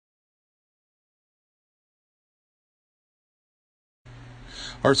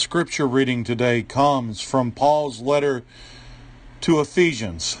Our scripture reading today comes from Paul's letter to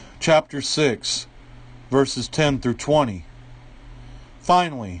Ephesians, chapter 6, verses 10 through 20.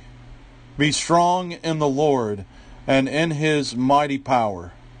 Finally, be strong in the Lord and in His mighty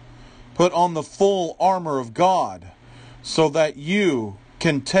power. Put on the full armor of God, so that you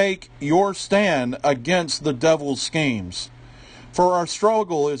can take your stand against the devil's schemes. For our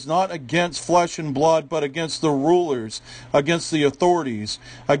struggle is not against flesh and blood, but against the rulers, against the authorities,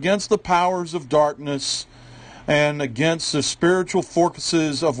 against the powers of darkness, and against the spiritual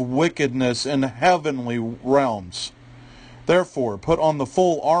forces of wickedness in heavenly realms. Therefore, put on the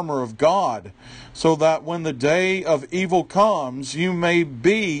full armor of God, so that when the day of evil comes, you may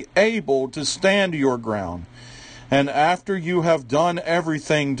be able to stand your ground. And after you have done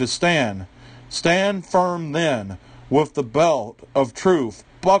everything to stand, stand firm then, with the belt of truth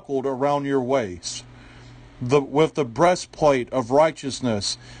buckled around your waist, with the breastplate of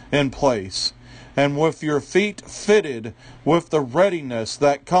righteousness in place, and with your feet fitted with the readiness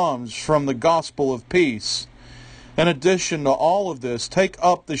that comes from the gospel of peace. In addition to all of this, take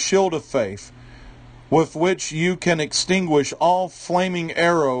up the shield of faith, with which you can extinguish all flaming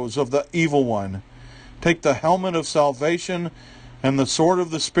arrows of the evil one. Take the helmet of salvation and the sword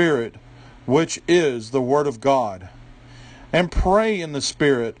of the Spirit, which is the Word of God. And pray in the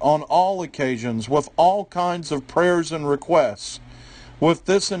Spirit on all occasions with all kinds of prayers and requests. With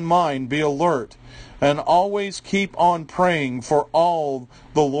this in mind, be alert and always keep on praying for all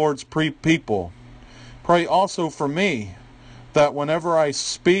the Lord's people. Pray also for me, that whenever I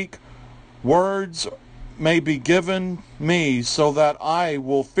speak, words may be given me, so that I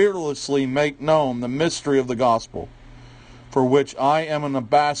will fearlessly make known the mystery of the gospel, for which I am an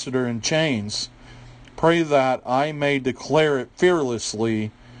ambassador in chains. Pray that I may declare it fearlessly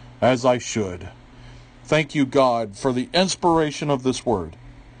as I should. Thank you, God, for the inspiration of this word.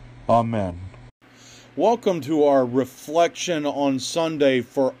 Amen. Welcome to our reflection on Sunday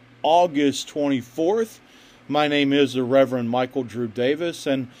for August 24th. My name is the Reverend Michael Drew Davis,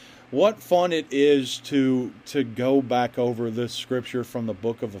 and what fun it is to go back over this scripture from the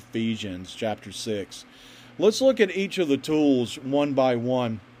book of Ephesians, chapter 6. Let's look at each of the tools one by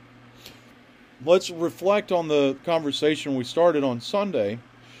one. Let's reflect on the conversation we started on Sunday,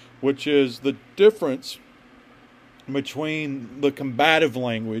 which is the difference between the combative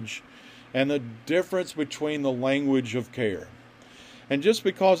language and the difference between the language of care. And just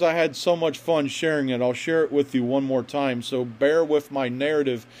because I had so much fun sharing it, I'll share it with you one more time, so bear with my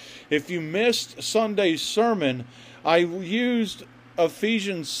narrative. If you missed Sunday's sermon, I used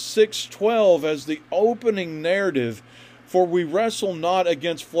Ephesians 6:12 as the opening narrative. For we wrestle not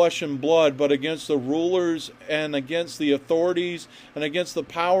against flesh and blood, but against the rulers and against the authorities and against the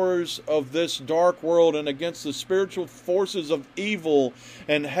powers of this dark world and against the spiritual forces of evil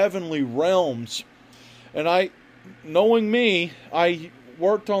and heavenly realms. And knowing me, I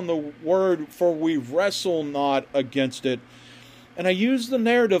worked on the word for we wrestle not against it. And I used the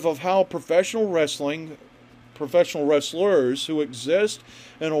narrative of how professional wrestlers who exist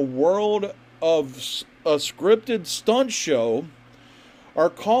in a world of a scripted stunt show are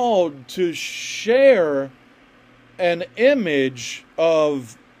called to share an image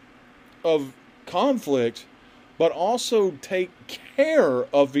of conflict, but also take care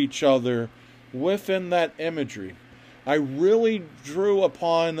of each other within that imagery. I really drew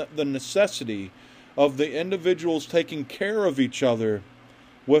upon the necessity of the individuals taking care of each other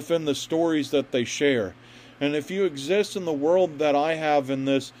within the stories that they share. And if you exist in the world that I have in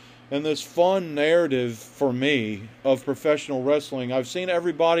this fun narrative for me of professional wrestling, I've seen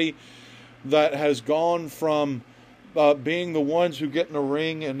everybody that has gone from being the ones who get in the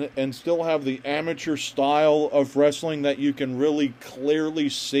ring and still have the amateur style of wrestling that you can really clearly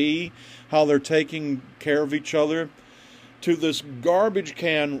see how they're taking care of each other, to this garbage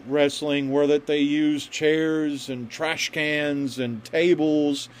can wrestling where that they use chairs and trash cans and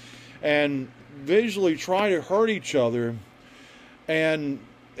tables and visually try to hurt each other. And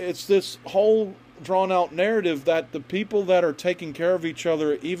it's this whole drawn out narrative that the people that are taking care of each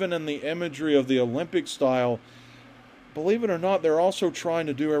other, even in the imagery of the Olympic style, believe it or not, they're also trying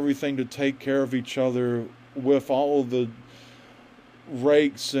to do everything to take care of each other with all of the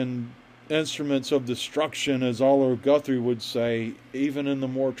rakes and instruments of destruction, as Oliver Guthrie would say, even in the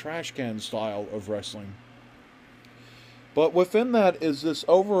more trash can style of wrestling. But within that is this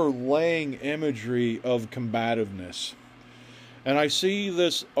overlaying imagery of combativeness. And I see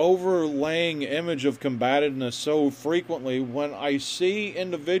this overlaying image of combativeness so frequently when I see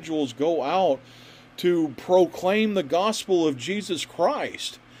individuals go out to proclaim the gospel of Jesus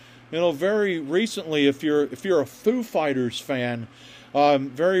Christ. Very recently, if you're a Foo Fighters fan,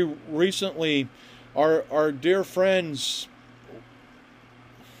 very recently, our dear friends,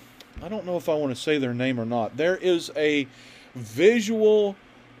 I don't know if I want to say their name or not. There is a very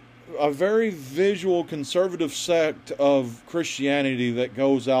visual conservative sect of Christianity that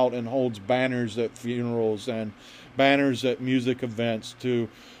goes out and holds banners at funerals and banners at music events to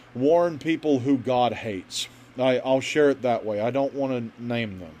warn people who God hates. I'll share it that way. I don't want to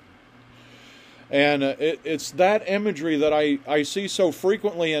name them. And it's that imagery that I see so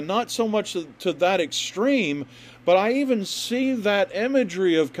frequently, and not so much to that extreme, but I even see that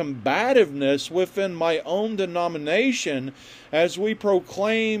imagery of combativeness within my own denomination as we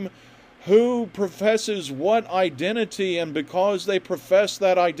proclaim who professes what identity, and because they profess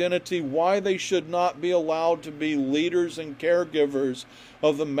that identity, why they should not be allowed to be leaders and caregivers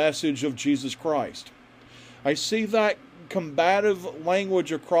of the message of Jesus Christ. I see that combative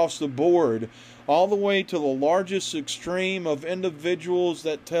language across the board, all the way to the largest extreme of individuals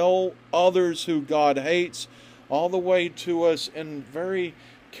that tell others who God hates, all the way to us in very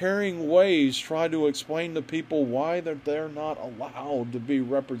caring ways try to explain to people why they're not allowed to be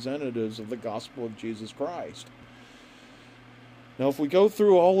representatives of the gospel of Jesus Christ. Now, if we go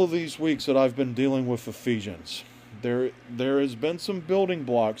through all of these weeks that I've been dealing with Ephesians, there has been some building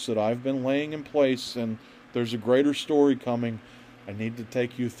blocks that I've been laying in place, and there's a greater story coming. I need to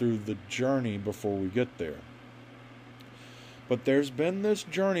take you through the journey before we get there. But there's been this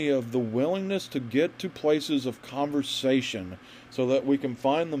journey of the willingness to get to places of conversation so that we can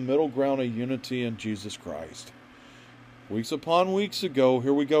find the middle ground of unity in Jesus Christ. Weeks upon weeks ago,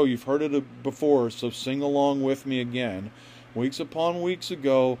 here we go, you've heard it before, so sing along with me again. Weeks upon weeks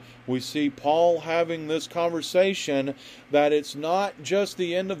ago, we see Paul having this conversation that it's not just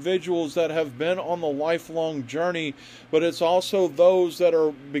the individuals that have been on the lifelong journey, but it's also those that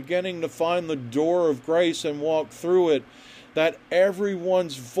are beginning to find the door of grace and walk through it, that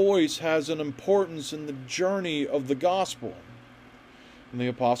everyone's voice has an importance in the journey of the gospel. And the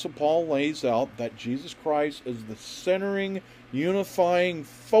Apostle Paul lays out that Jesus Christ is the centering, unifying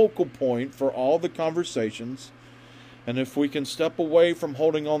focal point for all the conversations. And if we can step away from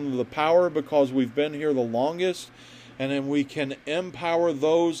holding on to the power because we've been here the longest, and then we can empower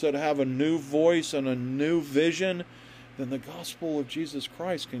those that have a new voice and a new vision, then the gospel of Jesus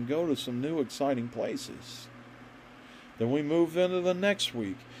Christ can go to some new exciting places. Then we move into the next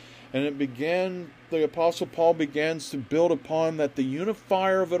week, and the Apostle Paul begins to build upon that the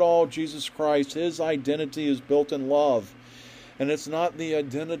unifier of it all, Jesus Christ, his identity is built in love. And it's not the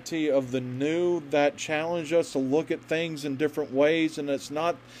identity of the new that challenge us to look at things in different ways. And it's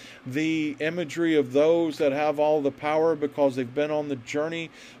not the imagery of those that have all the power because they've been on the journey.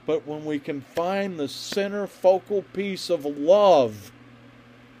 But when we can find the center focal piece of love,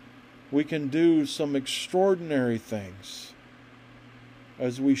 we can do some extraordinary things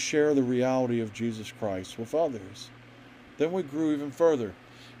as we share the reality of Jesus Christ with others. Then we grew even further.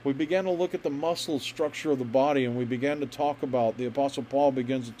 We began to look at the muscle structure of the body, and we began to talk about, the Apostle Paul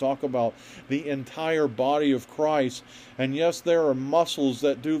begins to talk about the entire body of Christ. And yes, there are muscles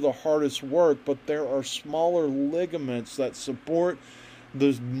that do the hardest work, but there are smaller ligaments that support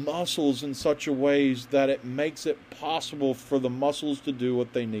the muscles in such a way that it makes it possible for the muscles to do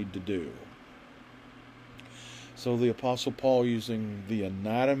what they need to do. So the Apostle Paul, using the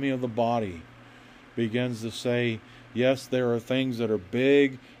anatomy of the body, begins to say, yes, there are things that are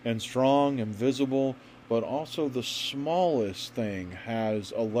big and strong and visible, but also the smallest thing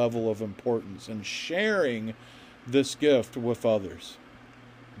has a level of importance in sharing this gift with others.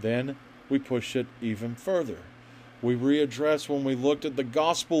 Then we push it even further. We readdress when we looked at the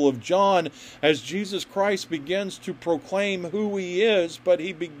Gospel of John as Jesus Christ begins to proclaim who he is, but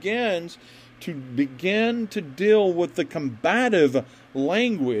he begin to deal with the combative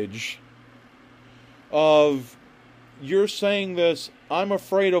language of, you're saying this, I'm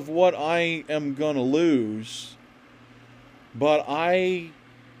afraid of what I am going to lose, but I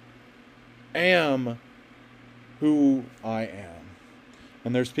am who I am.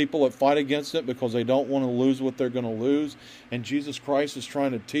 And there's people that fight against it because they don't want to lose what they're going to lose. And Jesus Christ is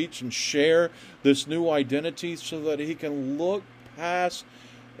trying to teach and share this new identity so that he can look past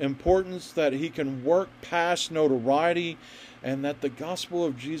importance, that he can work past notoriety, and that the gospel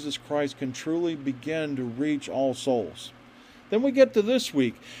of Jesus Christ can truly begin to reach all souls. Then we get to this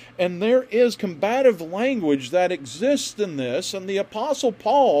week, and there is combative language that exists in this, and the Apostle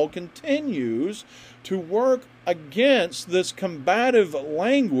Paul continues to work against this combative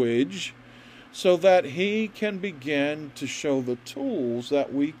language so that he can begin to show the tools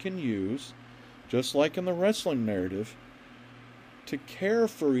that we can use, just like in the wrestling narrative, to care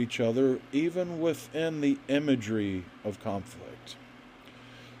for each other even within the imagery of conflict.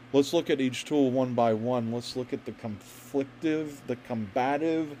 Let's look at each tool one by one. Let's look at the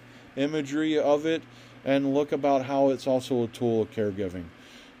combative imagery of it, and look about how it's also a tool of caregiving.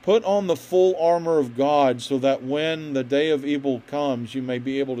 Put on the full armor of God so that when the day of evil comes, you may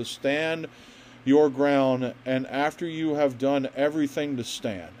be able to stand your ground, and after you have done everything to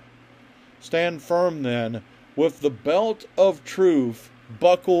stand. Stand firm then, with the belt of truth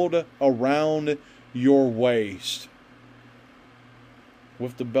buckled around your waist.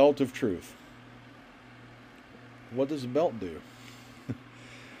 With the belt of truth. What does the belt do?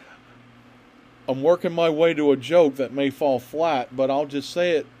 I'm working my way to a joke that may fall flat, but I'll just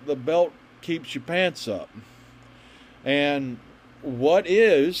say it. The belt keeps your pants up. And what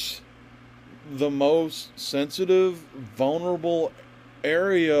is the most sensitive, vulnerable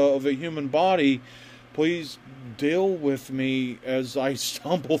area of a human body? Please deal with me as I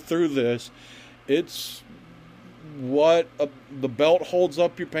stumble through this. It's what the belt holds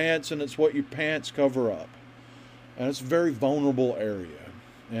up your pants, and it's what your pants cover up. And it's a very vulnerable area.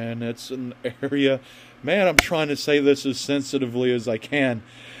 And it's an area, man, I'm trying to say this as sensitively as I can.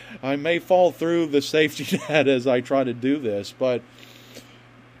 I may fall through the safety net as I try to do this, but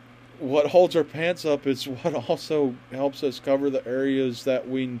what holds our pants up is what also helps us cover the areas that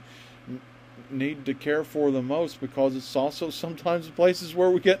we need to care for the most, because it's also sometimes the places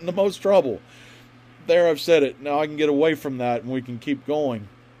where we get in the most trouble. There, I've said it. Now I can get away from that and we can keep going.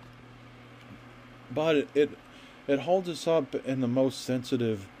 But it holds us up in the most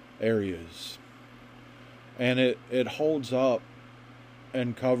sensitive areas. And it holds up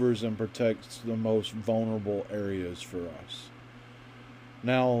and covers and protects the most vulnerable areas for us.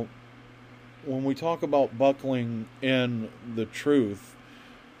 Now, when we talk about buckling in the truth,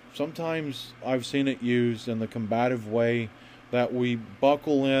 sometimes I've seen it used in the combative way that we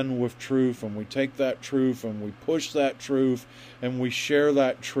buckle in with truth, and we take that truth and we push that truth and we share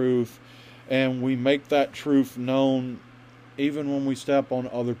that truth, and we make that truth known even when we step on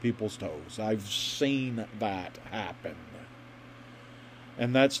other people's toes. I've seen that happen.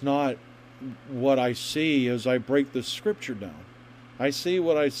 And that's not what I see as I break the scripture down. I see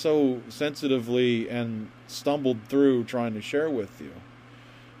what I so sensitively and stumbled through trying to share with you.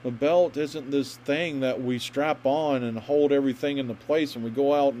 The belt isn't this thing that we strap on and hold everything into place and we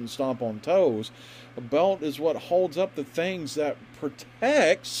go out and stomp on toes. A belt is what holds up the things that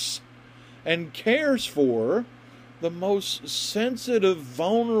protects and cares for the most sensitive,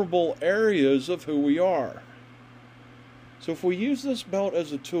 vulnerable areas of who we are. So if we use this belt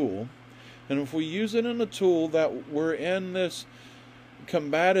as a tool, and if we use it in a tool that we're in this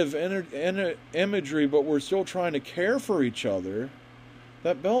combative imagery, but we're still trying to care for each other,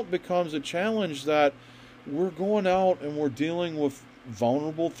 that belt becomes a challenge that we're going out and we're dealing with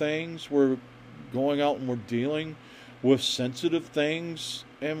vulnerable things. We're going out and we're dealing with sensitive things,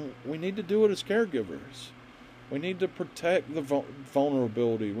 and we need to do it as caregivers. We need to protect the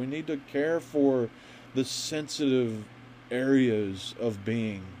vulnerability. We need to care for the sensitive areas of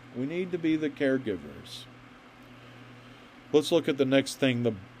being. We need to be the caregivers. Let's look at the next thing,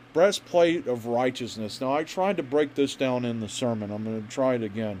 the breastplate of righteousness. Now, I tried to break this down in the sermon. I'm going to try it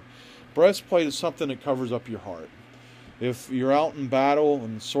again. Breastplate is something that covers up your heart. If you're out in battle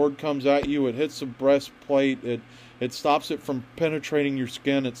and the sword comes at you, it hits the breastplate. It stops it from penetrating your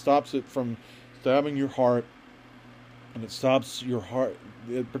skin. It stops it from stabbing your heart. And it stops your heart.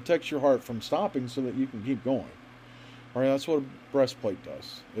 It protects your heart from stopping so that you can keep going. All right, that's what a breastplate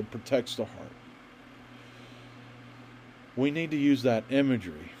does. It protects the heart. We need to use that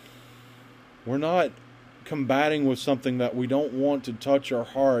imagery. We're not combating with something that we don't want to touch our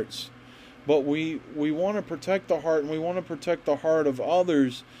hearts, but we want to protect the heart, and we want to protect the heart of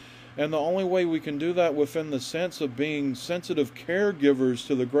others. And the only way we can do that within the sense of being sensitive caregivers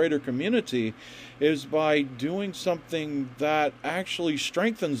to the greater community is by doing something that actually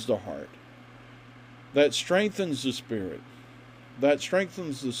strengthens the heart, that strengthens the spirit, that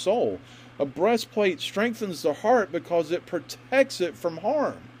strengthens the soul. A breastplate strengthens the heart because it protects it from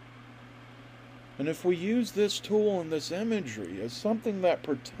harm. And if we use this tool and this imagery as something that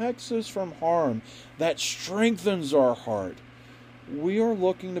protects us from harm, that strengthens our heart, we are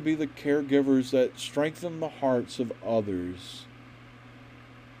looking to be the caregivers that strengthen the hearts of others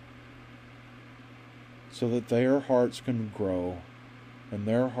so that their hearts can grow and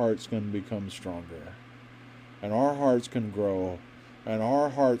their hearts can become stronger. And our hearts can grow and our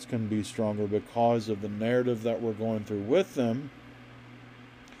hearts can be stronger because of the narrative that we're going through with them.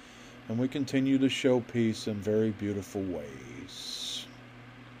 And we continue to show peace in very beautiful ways.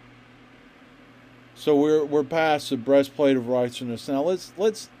 So we're past the breastplate of righteousness. Now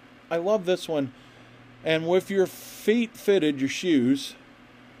let's I love this one. And with your feet fitted, your shoes,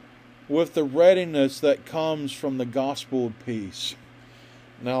 with the readiness that comes from the gospel of peace.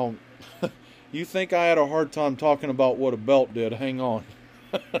 Now, you think I had a hard time talking about what a belt did? Hang on.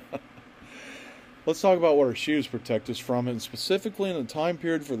 Let's talk about what our shoes protect us from, and specifically in the time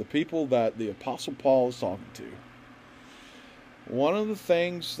period for the people that the Apostle Paul is talking to. One of the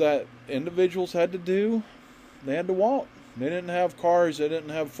things that individuals had to do, they had to walk. They didn't have cars, they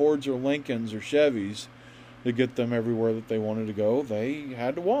didn't have Fords or Lincolns or Chevys to get them everywhere that they wanted to go. They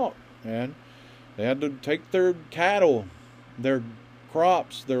had to walk, and they had to take their cattle, their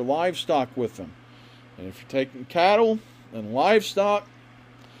crops, their livestock with them. And if you're taking cattle and livestock,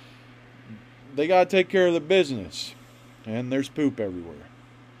 they got to take care of the business. And there's poop everywhere.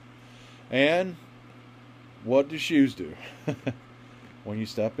 And what do shoes do? When you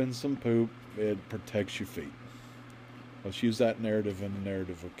step in some poop, it protects your feet. Let's use that narrative in the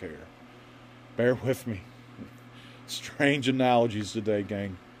narrative of care. Bear with me. Strange analogies today,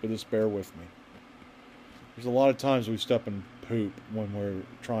 gang, but just bear with me. There's a lot of times we step in poop when we're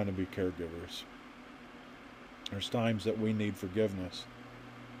trying to be caregivers. There's times that we need forgiveness.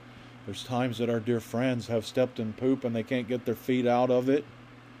 There's times that our dear friends have stepped in poop and they can't get their feet out of it.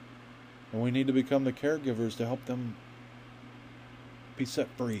 And we need to become the caregivers to help them be set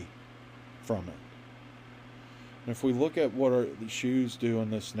free from it. And if we look at what the shoes do in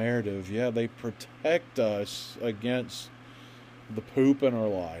this narrative, yeah, they protect us against the poop in our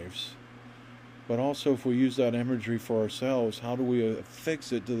lives. But also, if we use that imagery for ourselves, how do we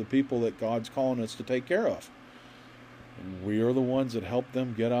affix it to the people that God's calling us to take care of? And we are the ones that help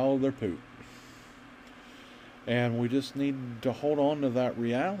them get out of their poop. And we just need to hold on to that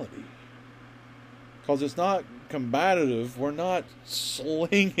reality. Because it's not combative. We're not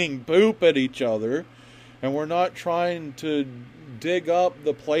slinging poop at each other. And we're not trying to dig up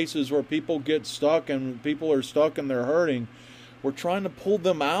the places where people get stuck and people are stuck and they're hurting. We're trying to pull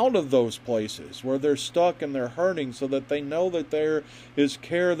them out of those places where they're stuck and they're hurting so that they know that there is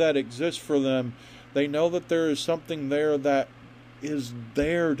care that exists for them. They know that there is something there that is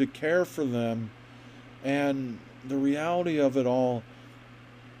there to care for them. And the reality of it all,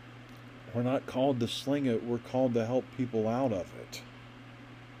 we're not called to sling it. We're called to help people out of it.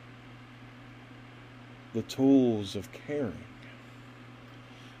 The tools of caring.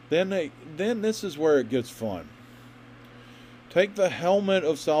 Then this is where it gets fun. Take the helmet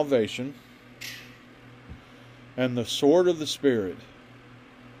of salvation and the sword of the Spirit.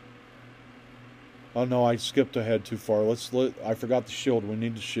 Oh no, I skipped ahead too far. I forgot the shield. We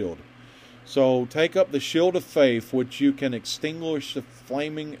need the shield. So take up the shield of faith, which you can extinguish the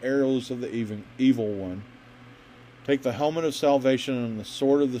flaming arrows of the evil one. Take the helmet of salvation and the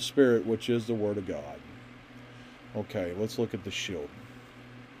sword of the Spirit, which is the Word of God. Okay, let's look at the shield.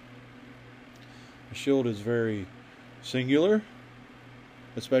 The shield is very singular,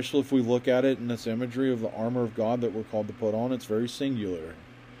 especially if we look at it in this imagery of the armor of God that we're called to put on. It's very singular.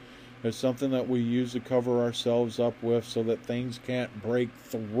 It's something that we use to cover ourselves up with so that things can't break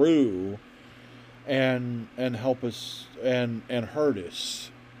through and help us and hurt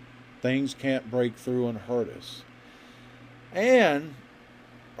us. Things can't break through and hurt us. And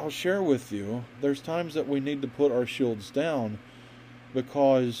I'll share with you, there's times that we need to put our shields down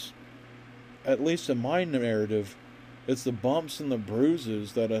because, at least in my narrative, it's the bumps and the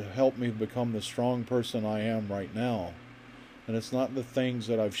bruises that have helped me become the strong person I am right now. And it's not the things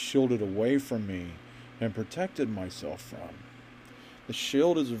that I've shielded away from me and protected myself from. The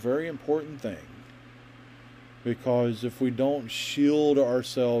shield is a very important thing. Because if we don't shield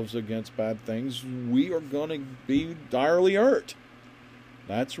ourselves against bad things, we are going to be direly hurt.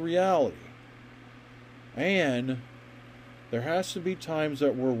 That's reality. And there has to be times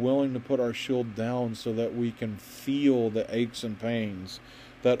that we're willing to put our shield down so that we can feel the aches and pains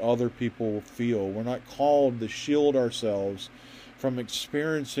that other people feel. We're not called to shield ourselves from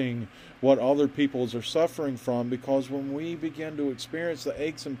experiencing what other peoples are suffering from, because when we begin to experience the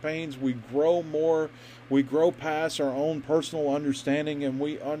aches and pains, we grow more, we grow past our own personal understanding, and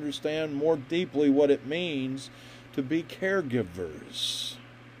we understand more deeply what it means to be caregivers.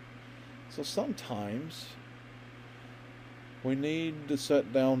 So sometimes we need to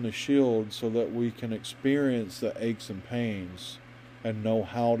set down the shield so that we can experience the aches and pains and know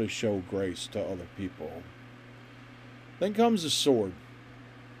how to show grace to other people. Then comes the sword.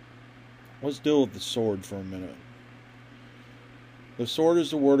 Let's deal with the sword for a minute. The sword is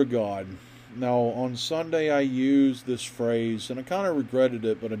the Word of God. Now, on Sunday I used this phrase, and I kind of regretted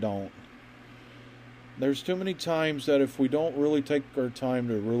it, but I don't. There's too many times that if we don't really take our time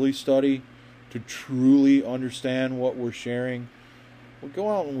to really study to truly understand what we're sharing, we go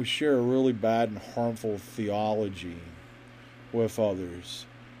out and we share a really bad and harmful theology with others.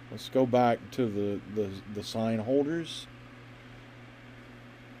 Let's go back to the sign holders.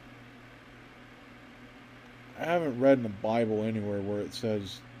 I haven't read in the Bible anywhere where it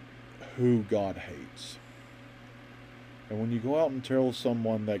says who God hates. And when you go out and tell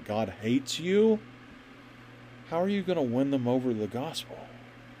someone that God hates you, how are you going to win them over to the gospel?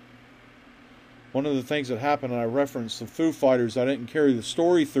 One of the things that happened, and I referenced the Foo Fighters, I didn't carry the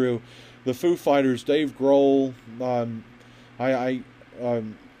story through. The Foo Fighters, Dave Grohl,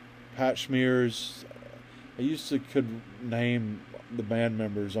 Pat Smears. I could name the band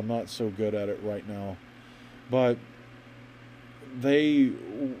members. I'm not so good at it right now. But they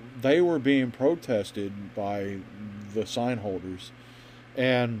were being protested by the sign holders,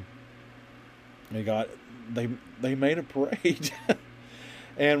 and they made a parade.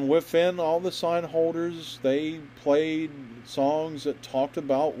 And within all the sign holders, they played songs that talked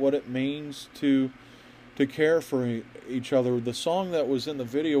about what it means to care for each other. The song that was in the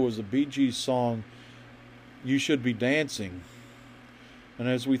video was a Bee Gees song, "You Should Be Dancing." And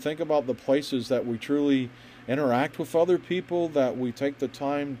as we think about the places that we truly interact with other people, that we take the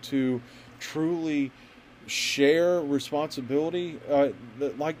time to truly share responsibility,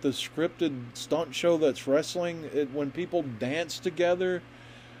 like the scripted stunt show that's wrestling, when people dance together,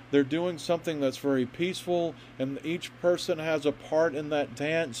 they're doing something that's very peaceful, and each person has a part in that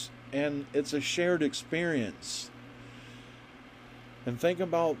dance, and it's a shared experience. And think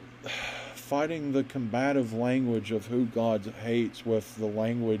about fighting the combative language of who God hates with the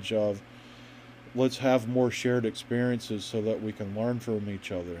language of, let's have more shared experiences so that we can learn from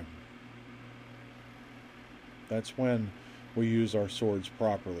each other. That's when we use our swords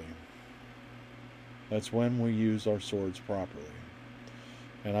properly. That's when we use our swords properly.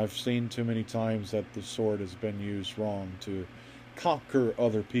 And I've seen too many times that the sword has been used wrong to conquer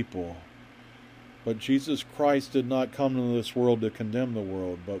other people. But Jesus Christ did not come to this world to condemn the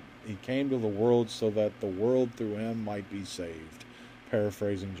world, but he came to the world so that the world through him might be saved.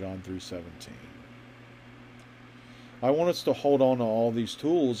 Paraphrasing John 3:17. I want us to hold on to all these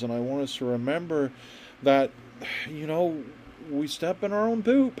tools, and I want us to remember that, we step in our own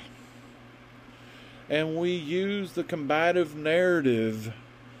poop. And we use the combative narrative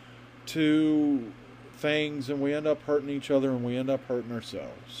to things, and we end up hurting each other, and we end up hurting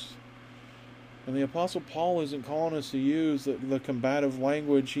ourselves. And the Apostle Paul isn't calling us to use the combative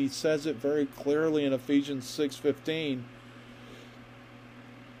language. He says it very clearly in Ephesians 6:15.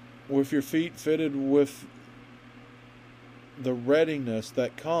 With your feet fitted with the readiness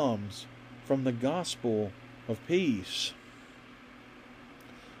that comes from the gospel of peace.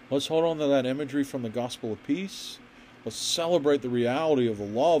 Let's hold on to that imagery from the gospel of peace. Let's celebrate the reality of the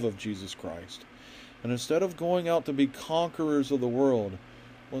love of Jesus Christ. And instead of going out to be conquerors of the world,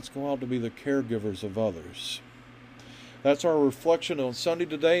 let's go out to be the caregivers of others. That's our reflection on Sunday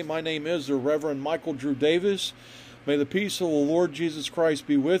today. My name is the Reverend Michael Drew Davis. May the peace of the Lord Jesus Christ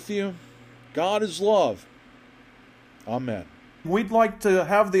be with you. God is love. Amen. We'd like to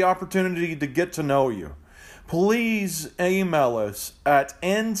have the opportunity to get to know you. Please email us at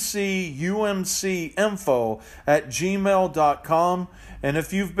ncumcinfo@gmail.com. And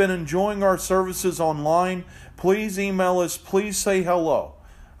if you've been enjoying our services online, please email us. Please say hello.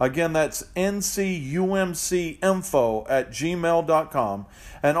 Again, that's ncumcinfo@gmail.com.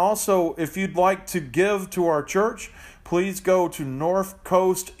 And also, if you'd like to give to our church, please go to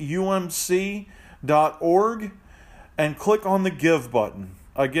northcoastumc.org and click on the Give button.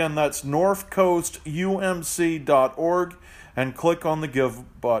 Again, that's northcoastumc.org and click on the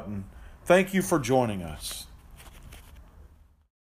Give button. Thank you for joining us.